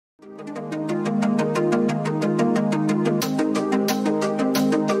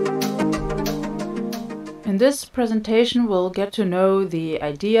In this presentation, we'll get to know the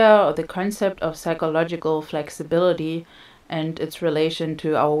idea or the concept of psychological flexibility and its relation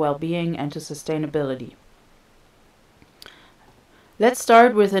to our well-being and to sustainability. Let's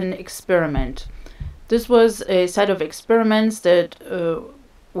start with an experiment. This was a set of experiments that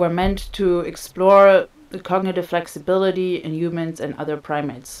were meant to explore the cognitive flexibility in humans and other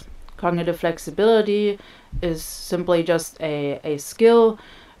primates. Cognitive flexibility is simply just a skill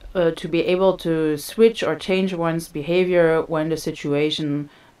to be able to switch or change one's behavior when the situation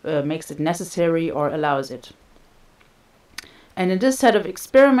makes it necessary or allows it. And in this set of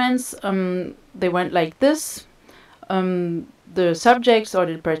experiments, they went like this. The subjects or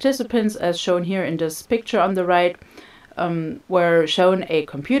the participants, as shown here in this picture on the right, were shown a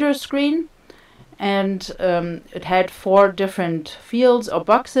computer screen, and it had 4 different fields or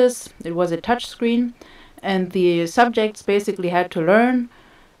boxes. It was a touch screen, and the subjects basically had to learn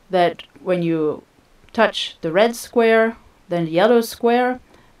that when you touch the red square, then the yellow square,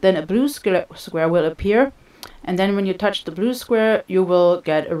 then a blue square will appear, and then when you touch the blue square, you will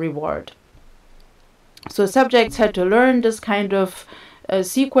get a reward. So subjects had to learn this kind of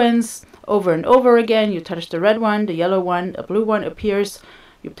sequence over and over again. You touch the red one, the yellow one, a blue one appears.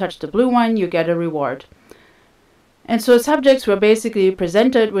 You touch the blue one, you get a reward. And so subjects were basically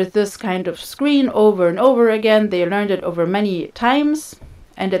presented with this kind of screen over and over again. They learned it over many times.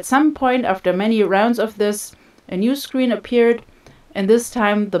 And at some point, after many rounds of this, a new screen appeared. And this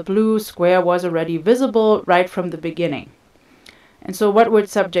time, the blue square was already visible right from the beginning. And so what would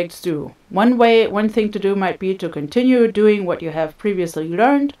subjects do? One thing to do might be to continue doing what you have previously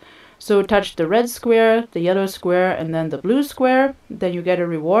learned. So touch the red square, the yellow square, and then the blue square. Then you get a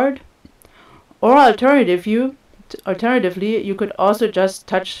reward. Or alternatively, you could also just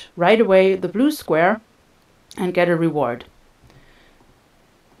touch right away the blue square and get a reward.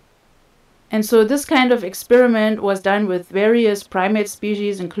 And so this kind of experiment was done with various primate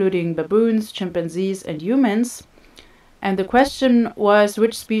species, including baboons, chimpanzees, and humans. And the question was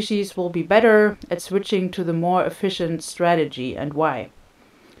which species will be better at switching to the more efficient strategy and why.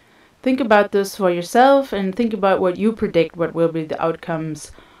 Think about this for yourself and think about what you predict what will be the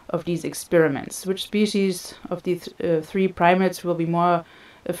outcomes of these experiments. Which species of the 3 primates will be more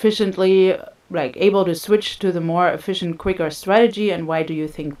efficiently able to switch to the more efficient, quicker strategy, and why do you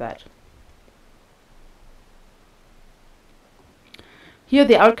think that? Here are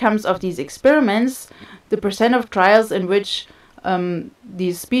the outcomes of these experiments, the percent of trials in which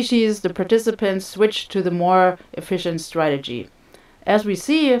these species, the participants, switched to the more efficient strategy. As we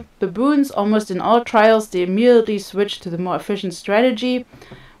see, baboons, almost in all trials, they immediately switched to the more efficient strategy,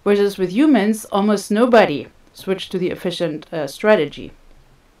 whereas with humans, almost nobody switched to the efficient strategy.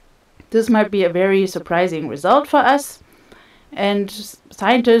 This might be a very surprising result for us, and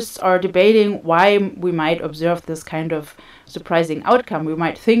scientists are debating why we might observe this kind of surprising outcome. We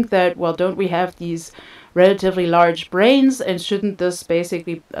might think that, well, don't we have these relatively large brains, and shouldn't this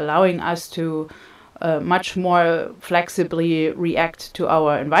basically allowing us to much more flexibly react to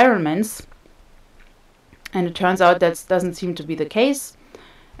our environments? And it turns out that doesn't seem to be the case.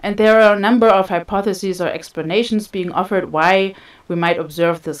 And there are a number of hypotheses or explanations being offered why we might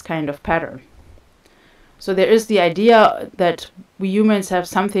observe this kind of pattern. So there is the idea that we humans have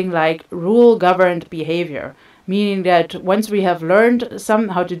something like rule-governed behavior, meaning that once we have learned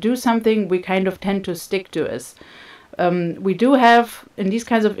how to do something, we kind of tend to stick to it. We do have, in these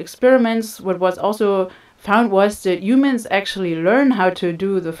kinds of experiments, what was also found was that humans actually learn how to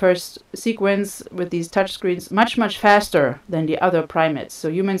do the first sequence with these touchscreens much, much faster than the other primates. So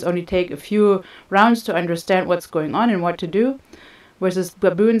humans only take a few rounds to understand what's going on and what to do. Whereas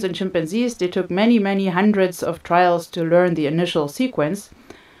baboons and chimpanzees, they took many, many hundreds of trials to learn the initial sequence.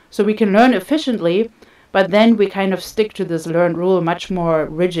 So we can learn efficiently, but then we kind of stick to this learned rule much more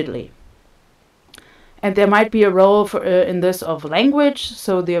rigidly. And there might be a role in this of language.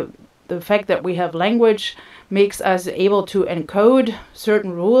 So the fact that we have language makes us able to encode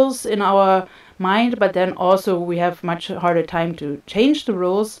certain rules in our mind, but then also we have much harder time to change the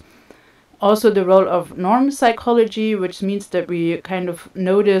rules. Also the role of norm psychology, which means that we kind of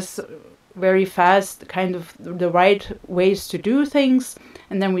notice very fast kind of the right ways to do things,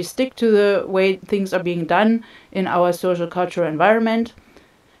 and then we stick to the way things are being done in our social cultural environment.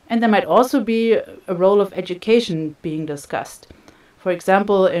 And there might also be a role of education being discussed. For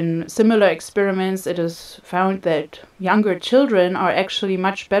example, in similar experiments, it is found that younger children are actually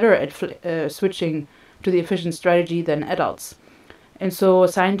much better at switching to the efficient strategy than adults. And so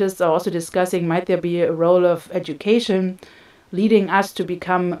scientists are also discussing, might there be a role of education leading us to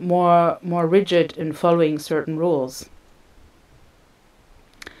become more rigid in following certain rules.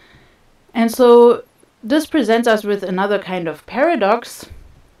 And so this presents us with another kind of paradox,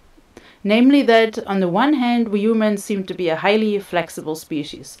 namely that on the one hand, we humans seem to be a highly flexible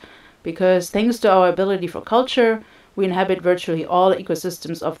species, because thanks to our ability for culture, we inhabit virtually all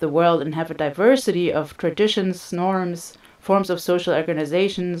ecosystems of the world and have a diversity of traditions, norms, forms of social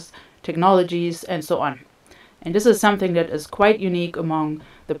organizations, technologies, and so on. And this is something that is quite unique among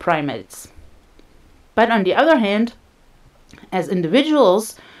the primates. But on the other hand, as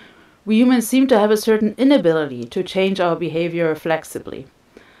individuals, we humans seem to have a certain inability to change our behavior flexibly.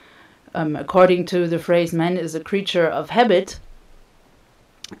 According to the phrase, man is a creature of habit.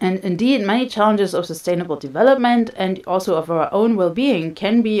 And indeed, many challenges of sustainable development and also of our own well-being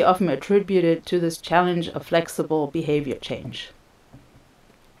can be often attributed to this challenge of flexible behavior change.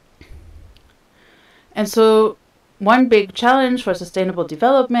 And so one big challenge for sustainable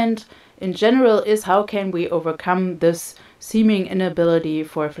development in general is how can we overcome this seeming inability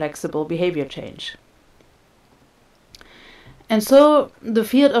for flexible behavior change. And so the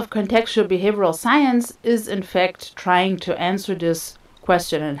field of contextual behavioral science is in fact trying to answer this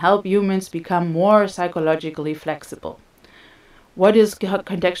question and help humans become more psychologically flexible. What is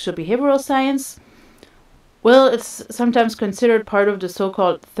contextual behavioral science? Well, it's sometimes considered part of the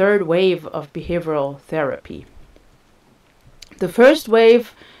so-called third wave of behavioral therapy. The first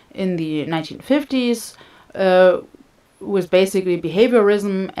wave in the 1950s was basically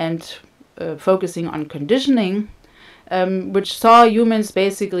behaviorism and focusing on conditioning, which saw humans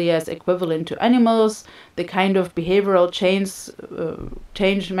basically as equivalent to animals. The kind of behavioral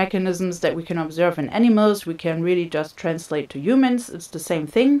change mechanisms that we can observe in animals, we can really just translate to humans. It's the same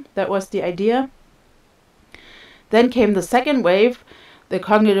thing. That was the idea. Then came the second wave, the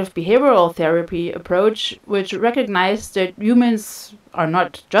cognitive behavioral therapy approach, which recognized that humans are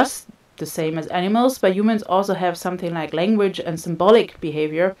not just the same as animals, but humans also have something like language and symbolic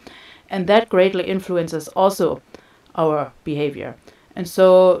behavior, and that greatly influences also our behavior. And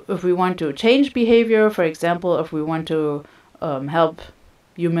so if we want to change behavior, for example, if we want to help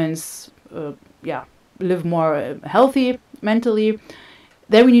humans live more healthy mentally,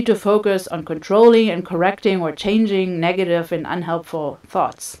 then we need to focus on controlling and correcting or changing negative and unhelpful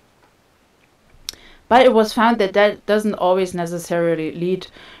thoughts. But it was found that that doesn't always necessarily lead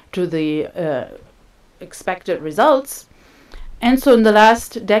to the expected results. And so in the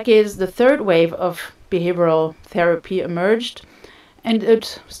last decades, the third wave of behavioral therapy emerged, and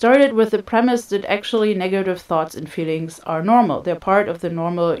it started with the premise that actually negative thoughts and feelings are normal. They're part of the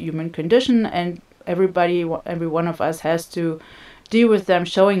normal human condition, and every one of us has to deal with them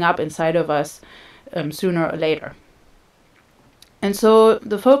showing up inside of us sooner or later. And so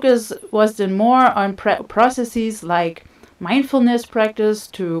the focus was then more on processes like mindfulness practice,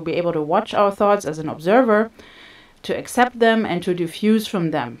 to be able to watch our thoughts as an observer, to accept them and to diffuse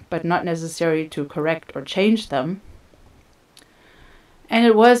from them, but not necessarily to correct or change them. And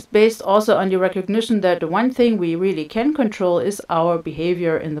it was based also on the recognition that the one thing we really can control is our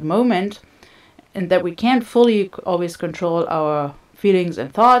behavior in the moment, and that we can't fully always control our feelings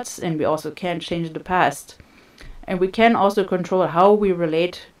and thoughts, and we also can't change the past. And we can also control how we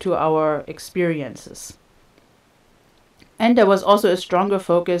relate to our experiences. And there was also a stronger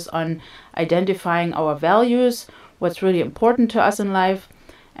focus on identifying our values, what's really important to us in life,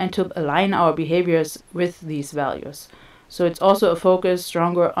 and to align our behaviors with these values. So it's also a focus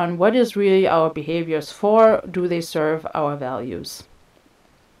stronger on what is really our behaviors for, do they serve our values?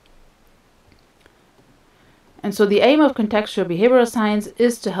 And so the aim of contextual behavioral science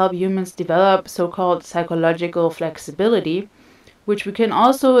is to help humans develop so-called psychological flexibility, which we can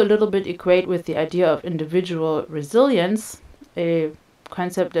also a little bit equate with the idea of individual resilience, a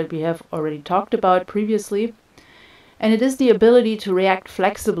concept that we have already talked about previously. And it is the ability to react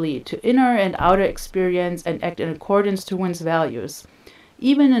flexibly to inner and outer experience and act in accordance to one's values,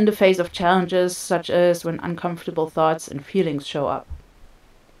 even in the face of challenges such as when uncomfortable thoughts and feelings show up.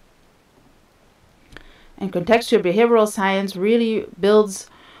 And contextual behavioral science really builds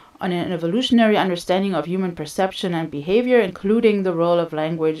on an evolutionary understanding of human perception and behavior, including the role of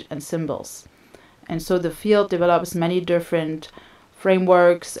language and symbols. And so the field develops many different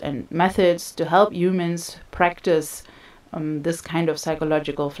frameworks and methods to help humans practice this kind of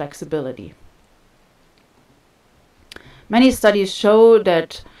psychological flexibility. Many studies show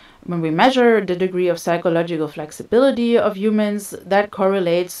that when we measure the degree of psychological flexibility of humans, that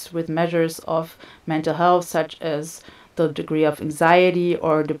correlates with measures of mental health, such as the degree of anxiety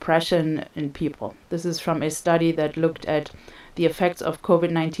or depression in people. This is from a study that looked at the effects of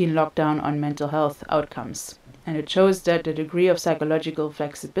COVID-19 lockdown on mental health outcomes. And it shows that the degree of psychological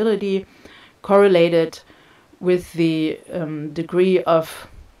flexibility correlated with the degree of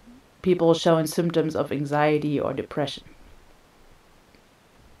people showing symptoms of anxiety or depression.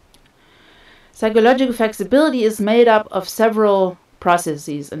 Psychological flexibility is made up of several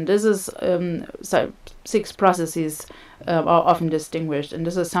processes, and this is 6 processes are often distinguished, and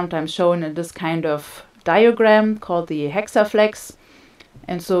this is sometimes shown in this kind of diagram called the hexaflex.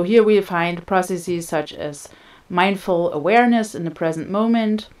 And so here we find processes such as mindful awareness in the present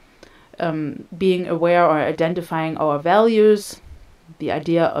moment, being aware or identifying our values, the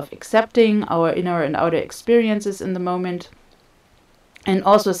idea of accepting our inner and outer experiences in the moment, and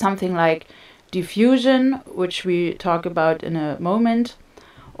also something like diffusion, which we talk about in a moment,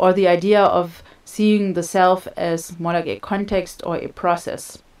 or the idea of seeing the self as more like a context or a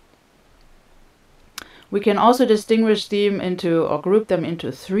process. We can also distinguish them into, or group them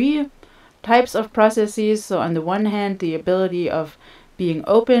into 3 types of processes. So on the one hand, the ability of being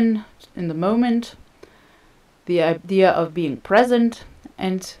open in the moment, the idea of being present,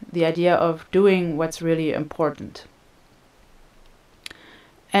 and the idea of doing what's really important.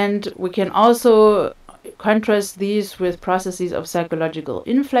 And we can also contrast these with processes of psychological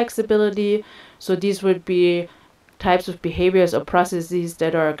inflexibility. So these would be types of behaviors or processes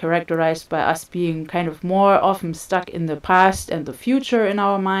that are characterized by us being kind of more often stuck in the past and the future in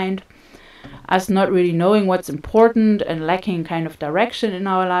our mind, us not really knowing what's important and lacking kind of direction in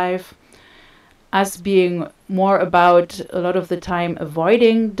our life, us being more about a lot of the time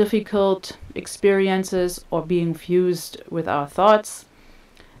avoiding difficult experiences or being fused with our thoughts,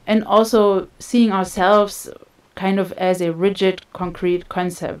 and also seeing ourselves kind of as a rigid, concrete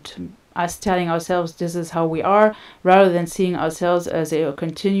concept, us telling ourselves this is how we are, rather than seeing ourselves as a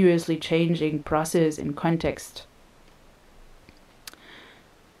continuously changing process in context.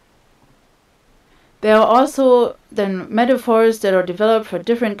 There are also then metaphors that are developed for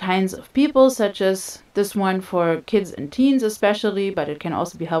different kinds of people, such as this one for kids and teens especially, but it can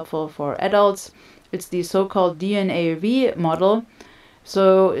also be helpful for adults. It's the so-called DNAV model.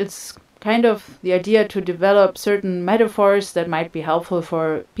 So it's kind of the idea to develop certain metaphors that might be helpful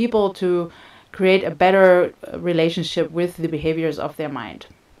for people to create a better relationship with the behaviors of their mind.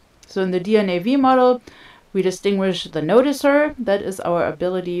 So in the DNAV model, we distinguish the noticer, that is our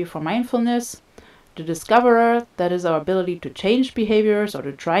ability for mindfulness, the discoverer, that is our ability to change behaviors or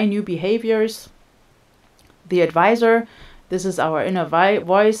to try new behaviors, the advisor, this is our inner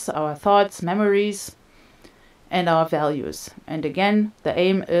voice, our thoughts, memories, and our values. And again, the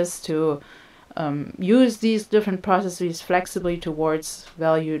aim is to use these different processes flexibly towards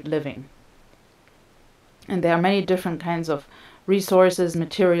valued living. And there are many different kinds of resources,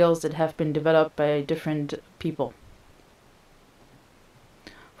 materials that have been developed by different people.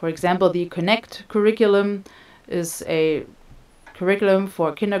 For example, the Connect curriculum is a curriculum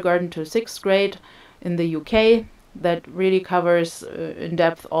for kindergarten to 6th grade in the UK that really covers in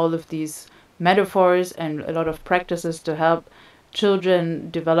depth all of these metaphors and a lot of practices to help children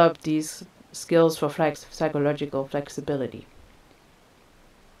develop these skills for psychological flexibility.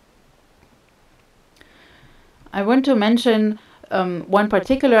 I want to mention one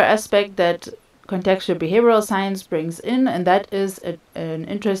particular aspect that contextual behavioral science brings in, and that is an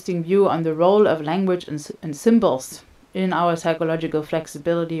interesting view on the role of language and symbols in our psychological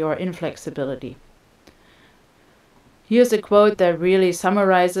flexibility or inflexibility. Here's a quote that really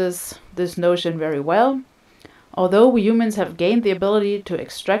summarizes this notion very well. Although we humans have gained the ability to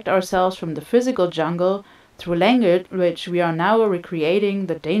extract ourselves from the physical jungle through language, we are now recreating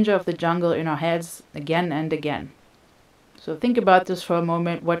the danger of the jungle in our heads again and again. So think about this for a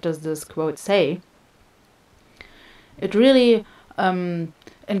moment. What does this quote say? It really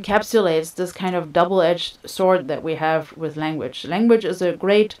encapsulates this kind of double-edged sword that we have with language. Language is a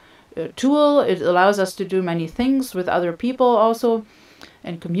great tool. It allows us to do many things with other people also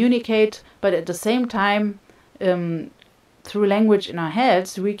and communicate, but at the same time, through language in our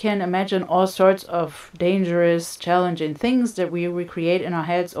heads, we can imagine all sorts of dangerous, challenging things that we recreate in our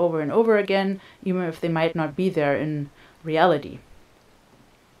heads over and over again, even if they might not be there in reality.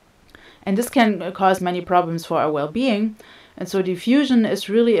 And this can cause many problems for our well-being. And so diffusion is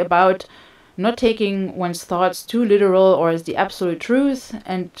really about not taking one's thoughts too literal or as the absolute truth,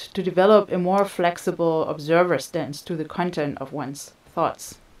 and to develop a more flexible observer stance to the content of one's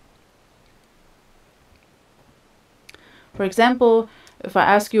thoughts. For example, if I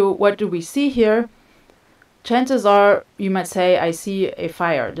ask you, what do we see here? Chances are you might say, I see a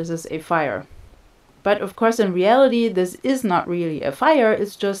fire. This is a fire. But of course, in reality, this is not really a fire.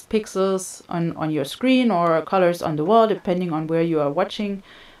 It's just pixels on your screen or colors on the wall, depending on where you are watching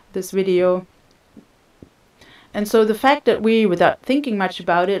this video. And so the fact that we, without thinking much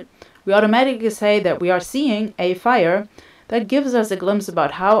about it, we automatically say that we are seeing a fire, that gives us a glimpse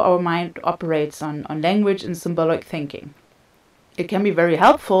about how our mind operates on language and symbolic thinking. It can be very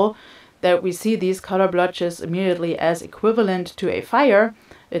helpful that we see these color blotches immediately as equivalent to a fire.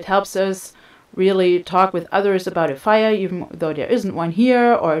 It helps us really talk with others about a fire, even though there isn't one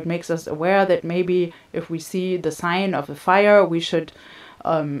here, or it makes us aware that maybe if we see the sign of a fire, we should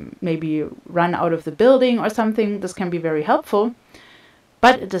maybe run out of the building or something. This can be very helpful.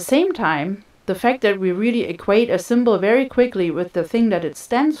 But at the same time, the fact that we really equate a symbol very quickly with the thing that it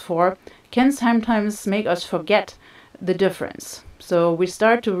stands for can sometimes make us forget the difference. So we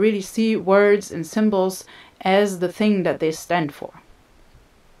start to really see words and symbols as the thing that they stand for.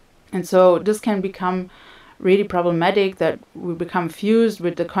 And so this can become really problematic, that we become fused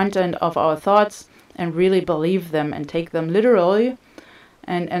with the content of our thoughts and really believe them and take them literally.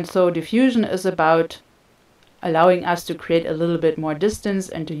 And so diffusion is about allowing us to create a little bit more distance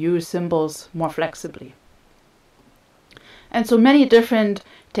and to use symbols more flexibly. And so many different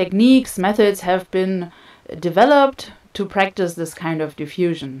techniques, methods have been developed to practice this kind of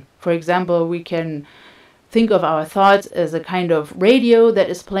diffusion. For example, we can think of our thoughts as a kind of radio that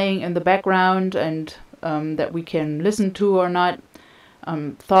is playing in the background and that we can listen to or not.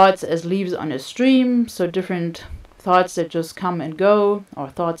 Thoughts as leaves on a stream, so different thoughts that just come and go, or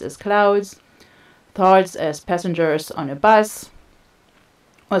thoughts as clouds, thoughts as passengers on a bus,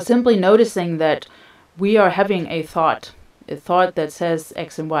 or simply noticing that we are having a thought that says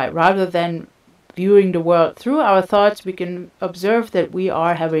X and Y. Rather than viewing the world through our thoughts, we can observe that we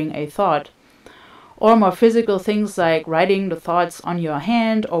are having a thought. Or more physical things like writing the thoughts on your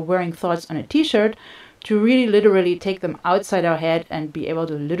hand or wearing thoughts on a t-shirt, to really literally take them outside our head and be able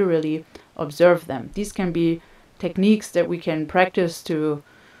to literally observe them. These can be techniques that we can practice to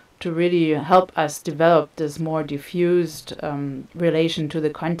really help us develop this more diffused relation to the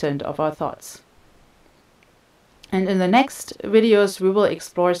content of our thoughts. And in the next videos, we will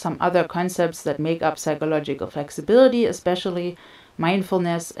explore some other concepts that make up psychological flexibility, especially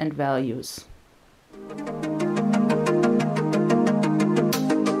mindfulness and values.